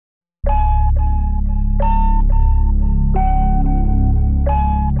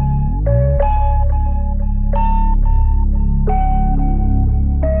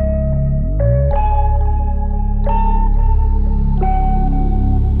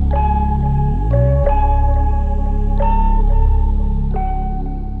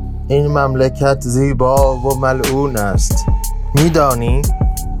این مملکت زیبا و ملعون است. میدانی؟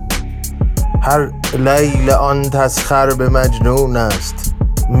 هر لیل آن تسخر به مجنون است.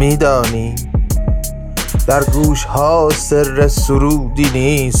 میدانی؟ در گوش ها سر سرودی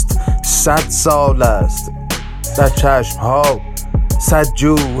نیست. 100 سال است. در چشم ها 100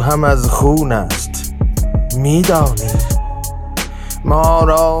 جو هم از خون است. میدانی؟ ما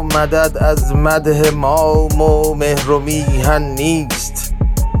را مدد از مدح مام و مهر و میهن نیست.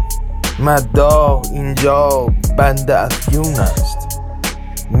 مداح اینجا بند افیون است.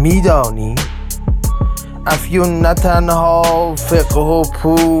 میدانی؟ افیون نه تنها فقه و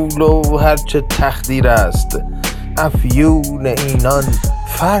پول و هرچه تخدیر است. افیون اینان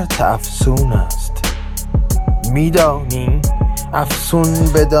فرط افسون است. میدانی؟ افسون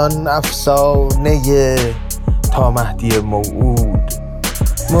بدان افسانه تا مهدی موعود.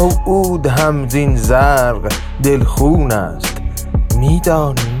 موعود هم زین زرق دلخون است.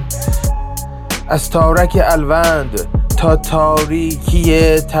 میدانی؟ از تارک الوند تا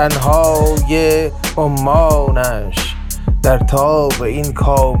تاریکی تنهای امانش در تاب این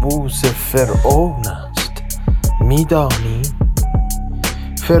کابوس فرعون است. میدانی؟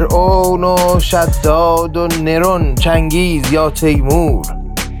 فرعون و شداد و نرون، چنگیز یا تیمور.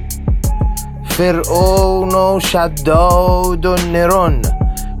 فرعون و شداد و نرون،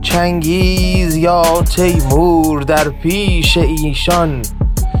 چنگیز یا تیمور، در پیش ایشان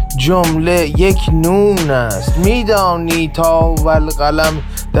جمله یک نون است. میدانی تا والقلم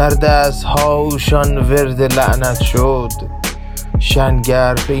در دستهاشان ورد لعنت شد،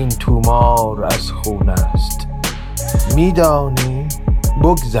 شنگرف این تومار از خون است. میدانی؟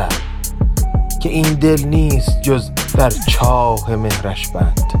 بگذر که این دل نیست جز در چاه مهرش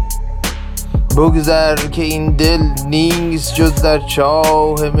بند. بگذر که این دل نیست جز در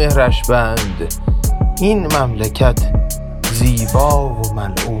چاه مهرش بند. این مملکت زیبا و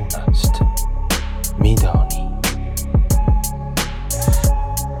ملعون است. میدانی؟